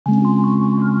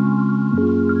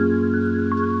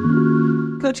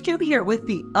Coach Q here with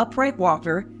the upright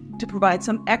walker to provide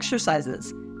some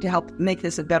exercises to help make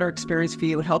this a better experience for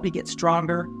you and help you get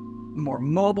stronger, more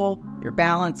mobile, your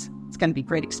balance. It's going to be a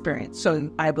great experience.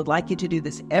 So I would like you to do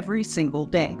this every single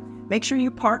day. Make sure you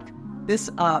park this,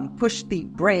 push the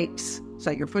brakes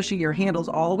so you're pushing your handles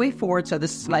all the way forward so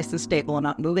this is nice and stable and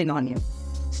not moving on you.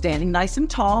 Standing nice and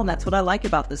tall, and that's what I like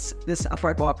about this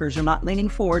upright walker is you're not leaning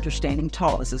forward, you're standing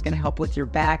tall. This is going to help with your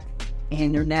back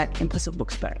and your neck, and plus it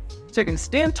looks better. So you're going to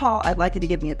stand tall. I'd like you to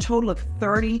give me a total of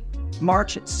 30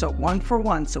 marches. So 1 for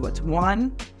 1. So it's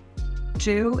 1,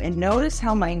 2, and notice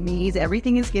how my knees,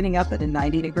 everything is getting up at a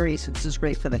 90 degrees. So this is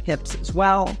great for the hips as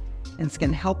well. And it's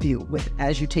going to help you with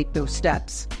as you take those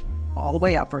steps all the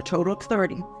way up for a total of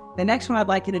 30. The next one I'd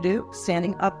like you to do,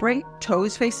 standing upright,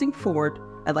 toes facing forward.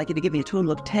 I'd like you to give me a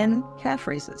total of 10 calf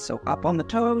raises. So up on the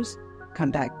toes,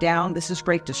 come back down. This is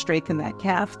great to strengthen that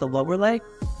calf, the lower leg,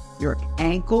 your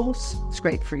ankles. It's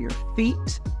great for your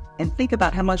feet. And think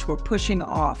about how much we're pushing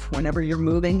off whenever you're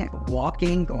moving,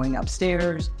 walking, going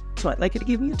upstairs. So I'd like you to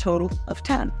give me a total of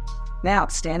 10. Now,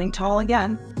 standing tall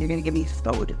again, you're going to give me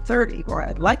 30, or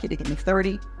I'd like you to give me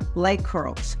 30 leg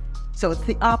curls. So it's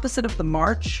the opposite of the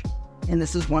march, and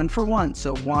this is 1 for 1.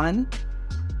 So 1,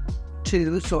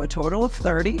 2, so a total of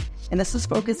 30. And this is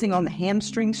focusing on the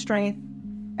hamstring strength.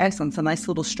 Excellent. It's a nice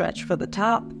little stretch for the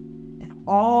top. And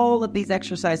all of these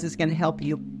exercises are going to help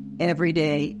you every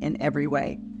day in every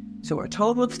way. So a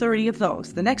total of 30 of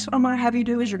those. The next one I'm going to have you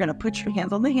do is you're going to put your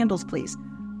hands on the handles, please.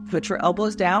 Put your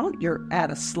elbows down. You're at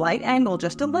a slight angle,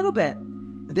 just a little bit.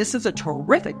 This is a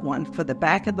terrific one for the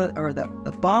back of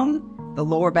the bum, the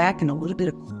lower back, and a little bit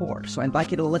of core. So I'd like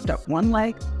you to lift up one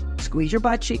leg, squeeze your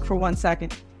butt cheek for 1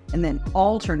 second, and then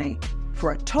alternate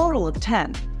for a total of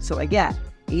 10. So again,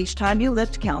 each time you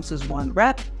lift counts as 1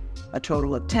 rep, a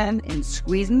total of 10, and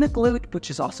squeezing the glute, which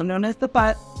is also known as the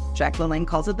butt. Jack LaLanne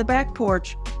calls it the back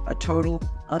porch, a total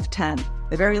of 10.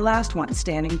 The very last one,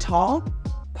 standing tall,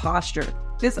 posture.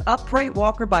 This upright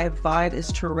walker by Vive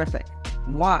is terrific.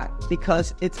 Why?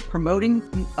 Because it's promoting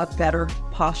a better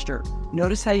posture.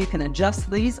 Notice how you can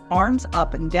adjust these arms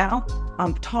up and down.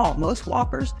 I'm tall. Most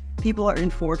walkers, people are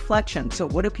in forward flexion. So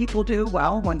what do people do?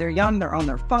 Well, when they're young, they're on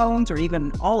their phones, or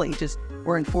even all ages,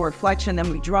 we're in forward flexion.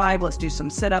 Then we drive, let's do some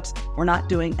sit-ups. We're not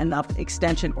doing enough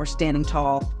extension or standing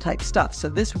tall type stuff. So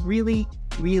this really,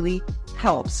 really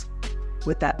helps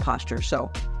with that posture.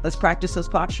 So let's practice those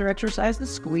posture exercises.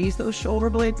 Squeeze those shoulder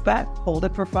blades back, hold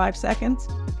it for 5 seconds,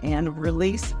 and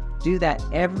release. Do that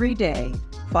every day,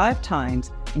 5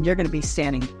 times, and you're going to be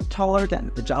standing taller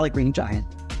than the Jolly Green Giant.